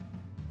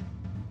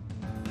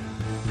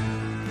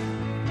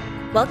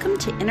Welcome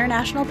to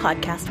International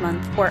Podcast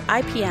Month, or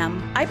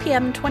IPM.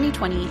 IPM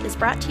 2020 is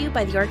brought to you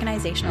by the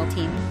organizational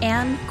team,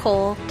 Anne,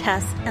 Cole,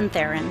 Tess, and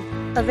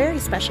Theron. A very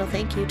special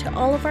thank you to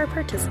all of our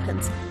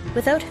participants,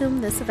 without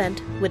whom this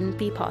event wouldn't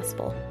be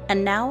possible.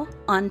 And now,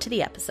 on to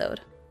the episode.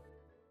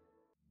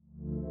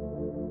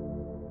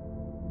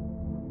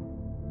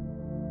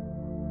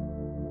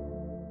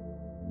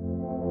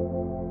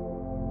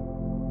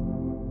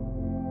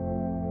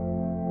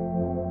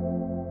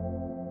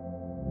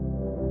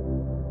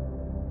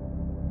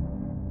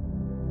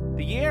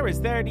 The year is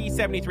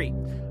 3073.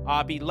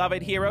 Our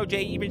beloved hero,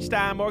 Jay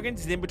Evenstein Morgan,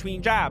 is in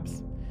between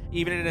jobs.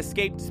 Even an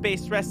escaped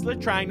space wrestler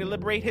trying to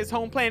liberate his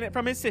home planet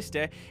from his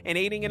sister and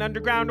aiding an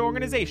underground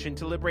organization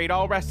to liberate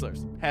all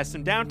wrestlers has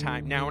some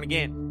downtime now and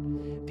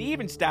again. The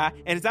Evenstar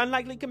and his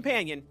unlikely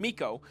companion,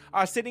 Miko,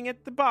 are sitting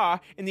at the bar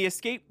in the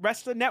Escape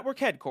Wrestler Network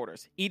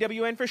headquarters,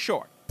 EWN for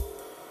short.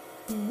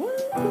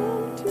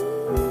 Welcome to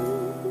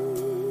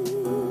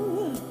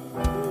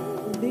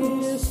the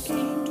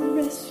Escape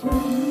Wrestler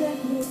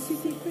Network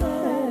City Pride.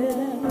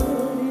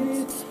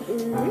 It's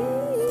really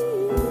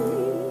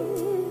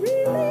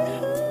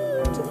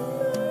hard to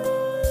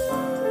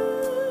find.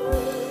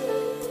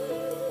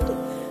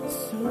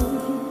 So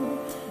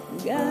you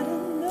gotta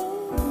know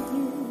where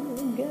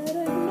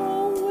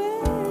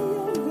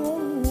you're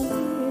going.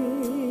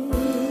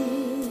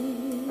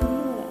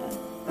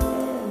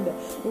 And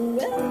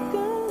welcome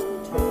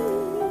to.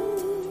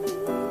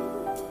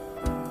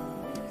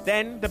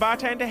 Then the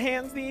bartender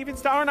hands the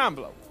Evenstar an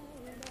envelope.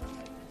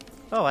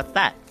 Oh, what's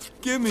that?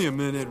 Give me a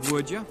minute,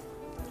 would you?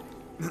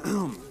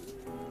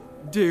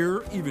 Dear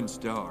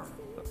Evenstar.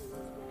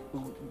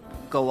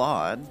 Go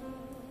on.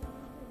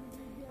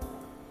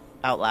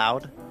 Out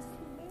loud.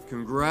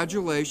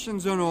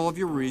 Congratulations on all of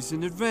your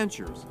recent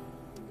adventures.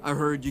 I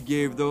heard you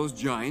gave those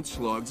giant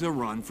slugs a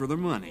run for their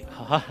money.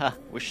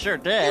 We sure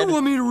You did.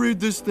 want me to read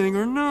this thing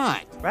or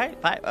not? Right,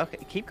 fine. Okay,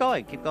 keep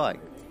going.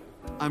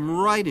 I'm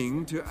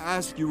writing to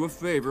ask you a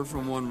favor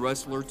from one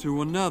wrestler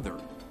to another.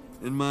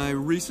 In my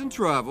recent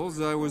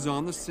travels, I was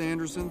on the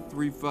Sanderson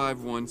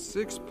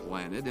 3516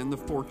 planet in the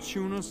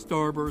Fortuna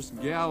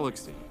Starburst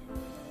galaxy.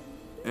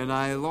 And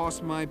I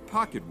lost my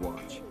pocket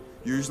watch.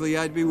 Usually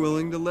I'd be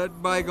willing to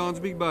let bygones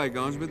be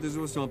bygones, but this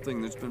was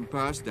something that's been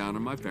passed down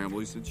in my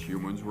family since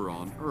humans were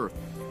on Earth.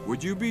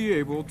 Would you be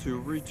able to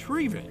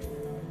retrieve it?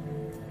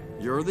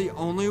 You're the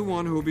only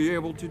one who'll be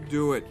able to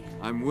do it.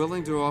 I'm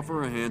willing to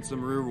offer a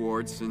handsome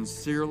reward.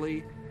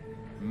 Sincerely,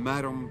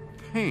 Madam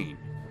Payne.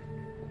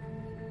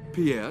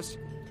 P.S.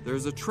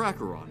 There's a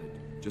tracker on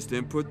it. Just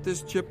input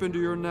this chip into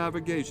your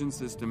navigation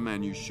system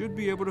and you should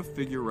be able to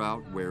figure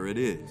out where it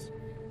is.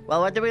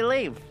 Well, when did we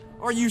leave?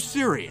 Are you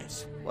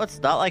serious? Well, it's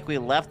not like we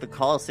left the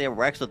Coliseum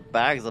Rex with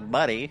bags of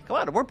money. Come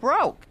on, we're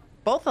broke.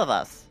 Both of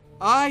us.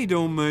 I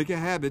don't make a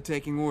habit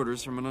taking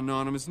orders from an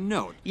anonymous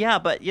note. Yeah,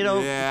 but, you know...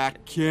 Yeah,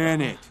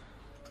 can it?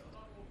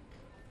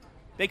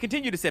 They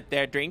continue to sip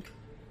their drink.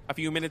 A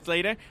few minutes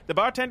later, the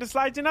bartender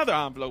slides another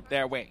envelope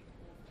their way.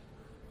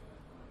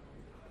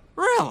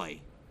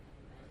 Really?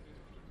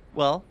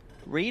 Well,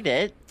 read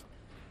it.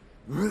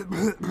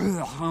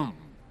 Dear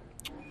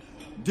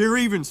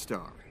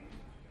Evenstar,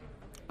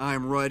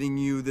 I'm writing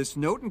you this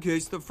note in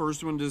case the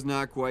first one does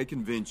not quite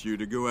convince you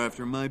to go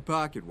after my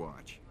pocket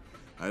watch.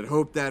 I'd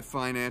hoped that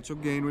financial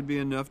gain would be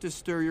enough to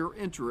stir your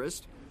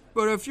interest,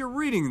 but if you're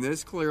reading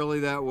this, clearly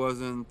that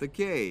wasn't the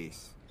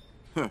case.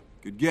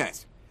 Good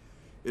guess.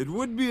 It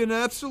would be an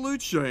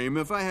absolute shame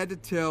if I had to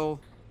tell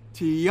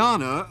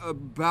Tiana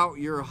about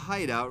your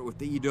hideout with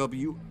the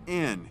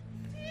EWN.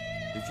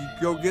 If you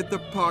go get the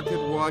pocket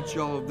watch,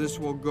 all of this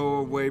will go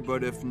away,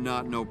 but if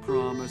not, no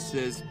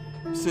promises.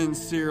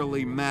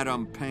 Sincerely,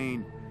 Madam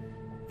Payne.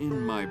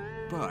 In my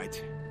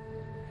butt.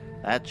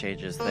 That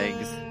changes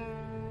things.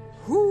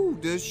 Who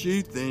does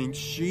she think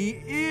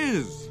she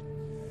is?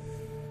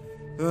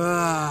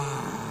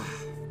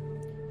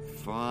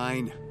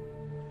 Fine.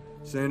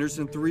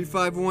 Sanderson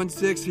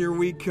 3516, here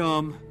we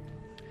come.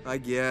 I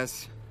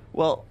guess.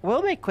 Well,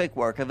 we'll make quick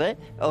work of it.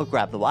 I'll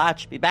grab the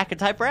watch, be back in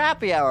time for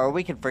happy hour.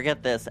 We can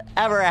forget this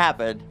ever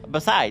happened.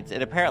 Besides,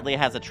 it apparently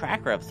has a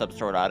tracker of some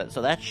sort on it,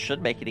 so that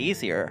should make it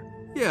easier.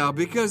 Yeah,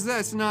 because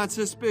that's not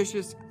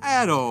suspicious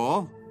at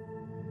all.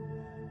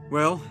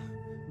 Well,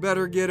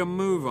 better get a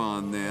move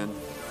on then.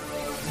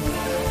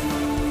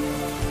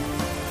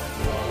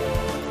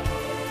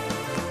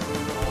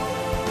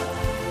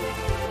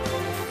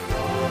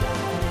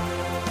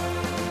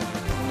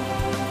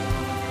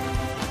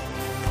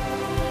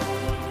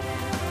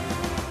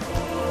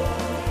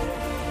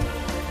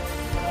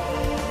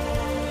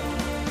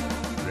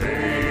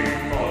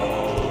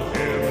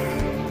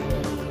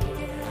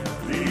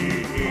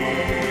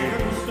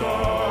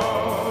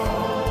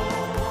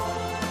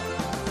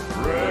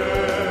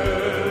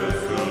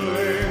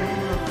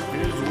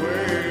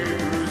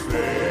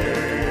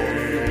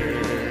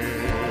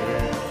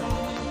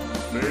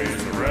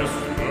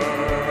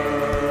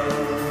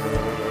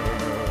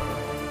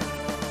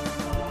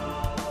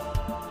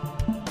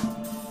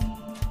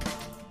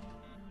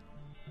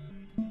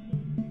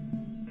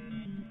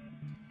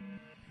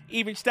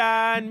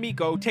 Evenstar and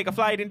Miko take a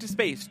flight into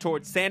space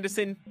towards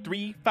Sanderson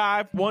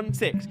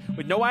 3516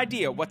 with no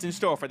idea what's in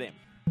store for them.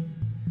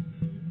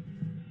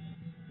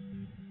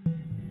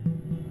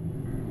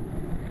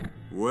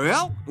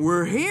 Well,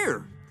 we're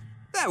here.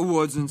 That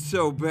wasn't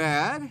so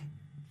bad.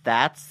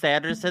 That's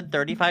Sanderson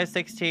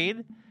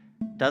 3516?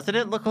 Doesn't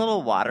it look a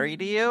little watery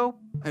to you?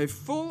 A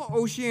full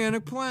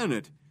oceanic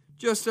planet.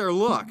 Just our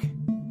luck.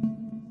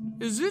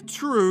 Is it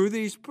true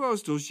these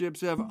postal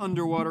ships have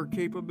underwater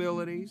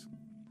capabilities?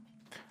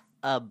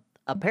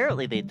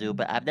 Apparently they do,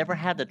 but I've never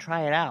had to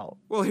try it out.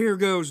 Well, here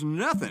goes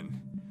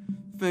nothing.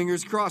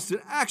 Fingers crossed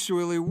it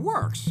actually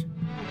works.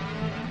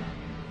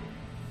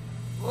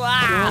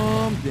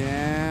 Calm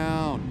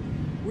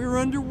down. We're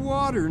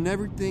underwater and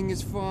everything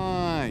is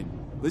fine.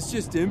 Let's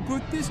just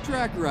input this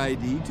tracker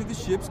ID to the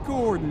ship's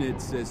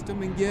coordinate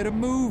system and get a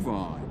move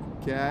on,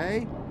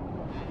 okay?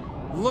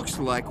 Looks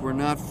like we're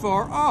not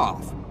far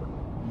off,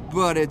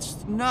 but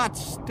it's not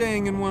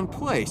staying in one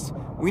place.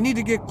 We need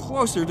to get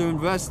closer to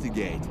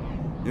investigate.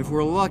 If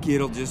we're lucky,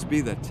 it'll just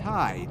be the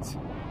tides.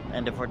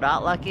 And if we're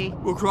not lucky?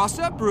 We'll cross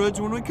that bridge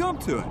when we come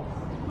to it.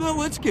 Now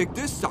let's kick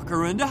this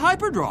sucker into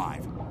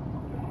hyperdrive.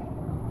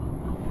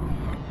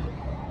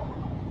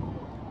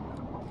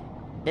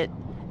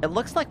 It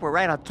looks like we're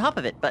right on top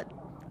of it, but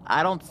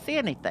I don't see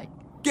anything.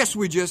 Guess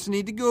we just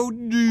need to go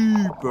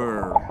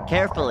deeper.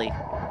 Carefully.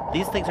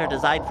 These things are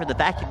designed for the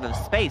vacuum of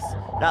space,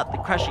 not the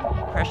crushing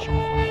pressure.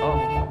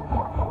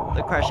 Oh,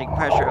 the crushing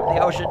pressure of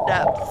the ocean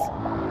depths.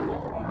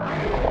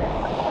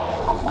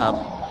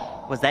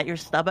 Was that your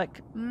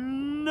stomach?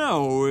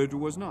 No, it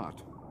was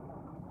not.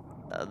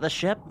 The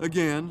ship?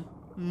 Again,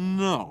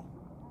 no.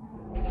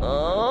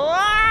 Oh,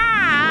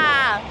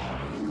 ah!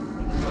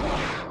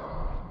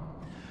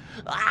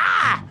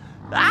 Ah!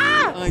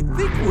 Ah! I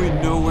think we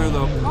know where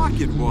the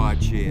pocket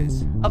watch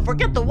is.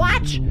 Forget the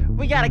watch!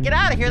 We gotta get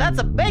out of here. That's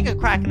a mega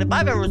kraken if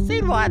I've ever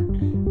seen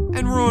one.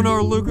 And ruin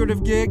our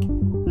lucrative gig?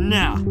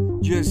 Nah,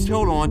 just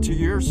hold on to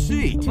your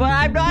seat. But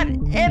I'm not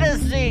in a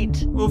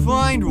seat. We'll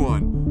find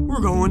one.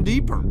 We're going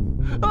deeper.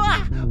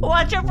 Ah!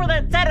 Watch out for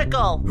that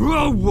tentacle.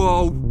 Whoa,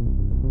 whoa.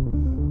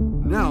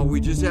 Now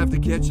we just have to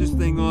catch this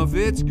thing off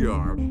its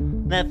guard.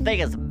 That thing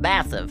is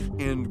massive.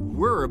 And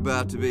we're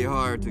about to be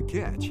hard to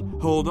catch.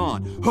 Hold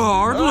on.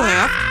 Hard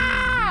left.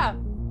 Ah!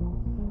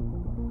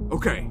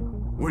 Okay,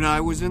 when I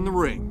was in the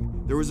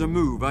ring, there was a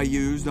move I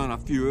used on a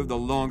few of the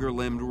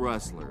longer-limbed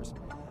wrestlers.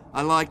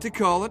 I like to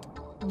call it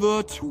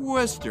the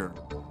Twister.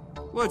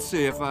 Let's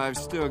see if I've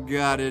still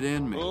got it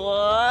in me.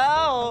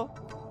 Whoa!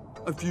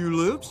 A few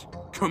loops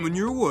coming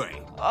your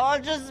way. Oh,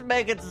 just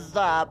make it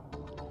stop.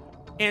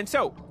 And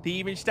so,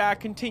 the Evenstar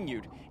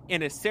continued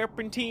in a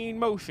serpentine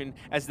motion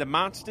as the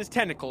monster's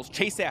tentacles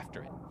chase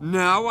after it.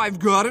 Now I've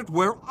got it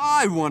where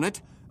I want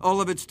it. All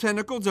of its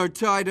tentacles are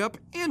tied up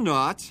in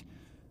knots.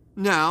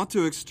 Now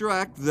to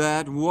extract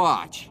that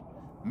watch.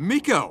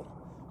 Miko,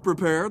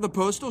 prepare the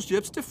postal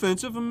ship's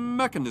defensive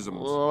mechanisms.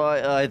 Oh,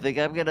 I think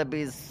I'm gonna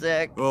be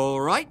sick.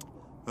 All right,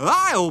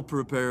 I'll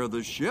prepare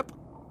the ship.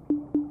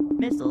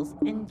 Missiles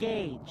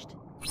engaged.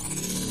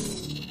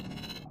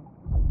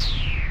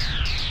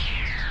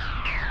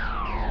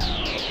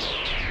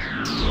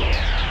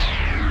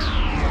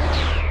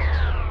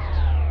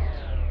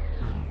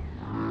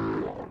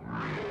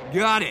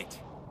 Got it.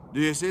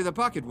 Do you see the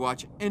pocket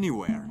watch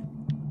anywhere?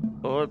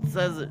 Oh, it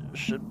says it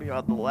should be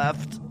on the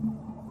left.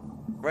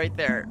 Right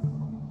there.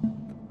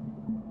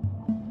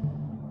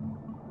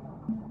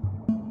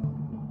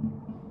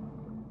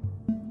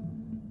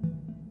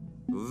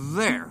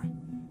 There.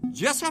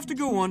 Just have to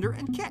go under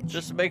and catch.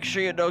 Just make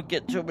sure you don't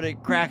get too many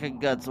Kraken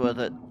guts with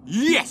it.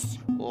 Yes!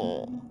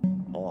 Oh,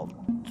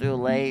 too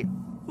late.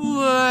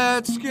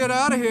 Let's get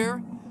out of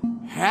here.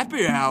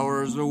 Happy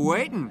hour's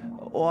awaiting.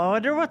 Oh, I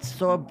wonder what's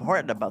so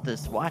important about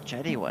this watch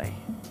anyway.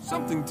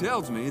 Something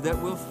tells me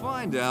that we'll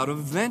find out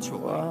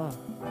eventually.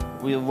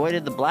 We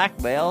avoided the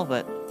blackmail,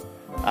 but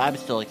I'm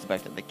still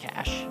expecting the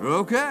cash.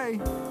 Okay,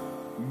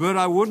 but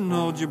I wouldn't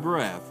hold your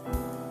breath.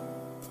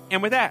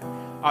 And with that,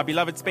 our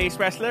beloved space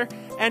wrestler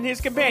and his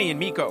companion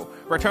Miko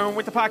return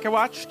with the pocket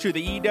watch to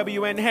the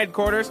EWN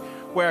headquarters,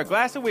 where a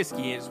glass of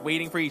whiskey is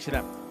waiting for each of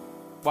them.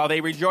 While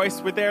they rejoice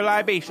with their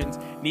libations,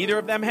 neither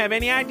of them have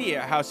any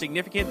idea how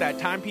significant that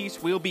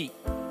timepiece will be.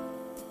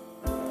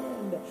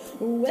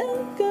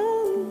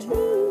 Welcome to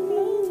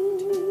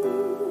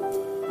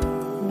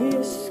the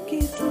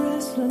escaped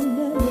wrestling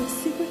and the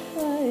secret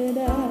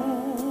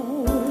hideout.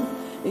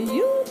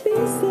 You'll be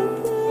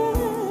surprised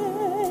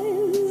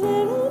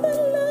at all the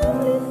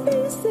lovely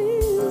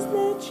faces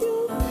that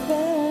you'll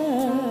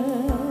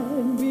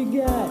find. We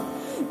got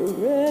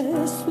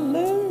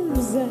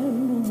wrestlers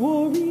and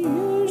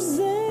warriors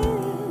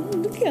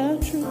and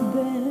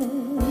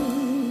contraband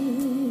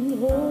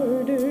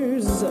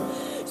hoarders.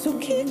 So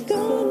kick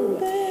on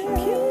back.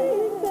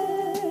 Kick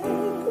back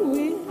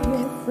with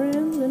your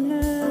friends and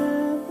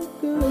have a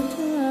good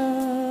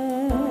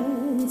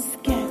time.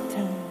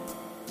 Scatter.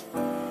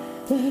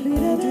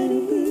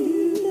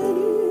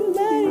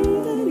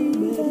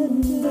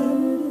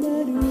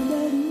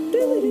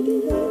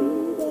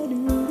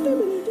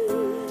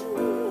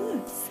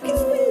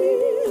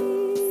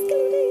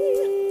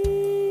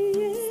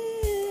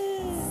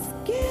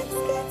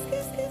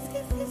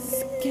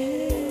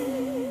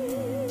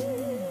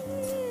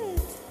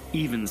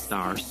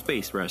 Star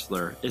Space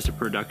Wrestler is a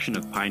production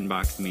of Pine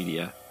Box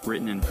Media,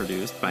 written and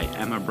produced by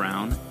Emma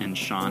Brown and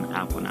Sean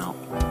Applenalp.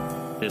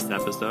 This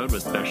episode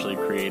was specially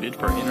created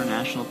for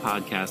International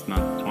Podcast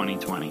Month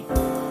 2020.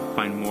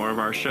 Find more of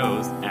our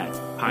shows at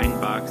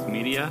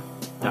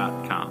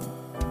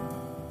pineboxmedia.com.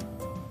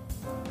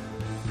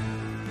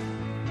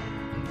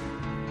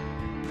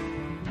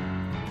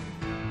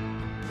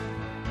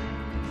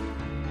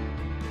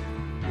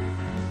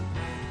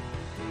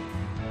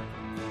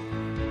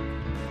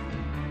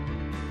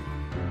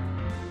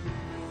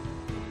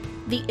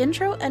 The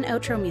intro and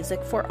outro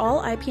music for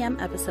all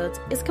IPM episodes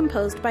is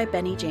composed by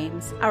Benny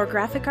James. Our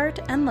graphic art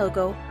and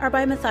logo are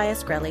by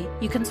Matthias Grelli.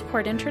 You can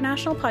support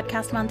International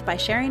Podcast Month by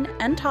sharing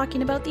and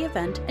talking about the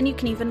event, and you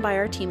can even buy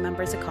our team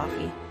members a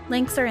coffee.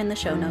 Links are in the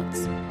show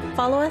notes.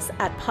 Follow us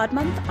at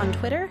PodMonth on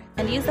Twitter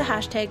and use the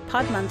hashtag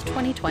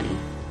PodMonth2020.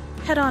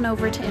 Head on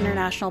over to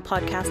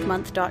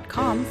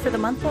internationalpodcastmonth.com for the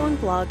month-long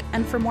blog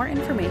and for more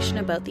information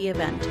about the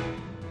event.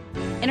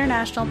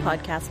 International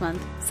Podcast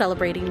Month,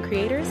 celebrating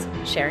creators,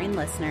 sharing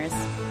listeners.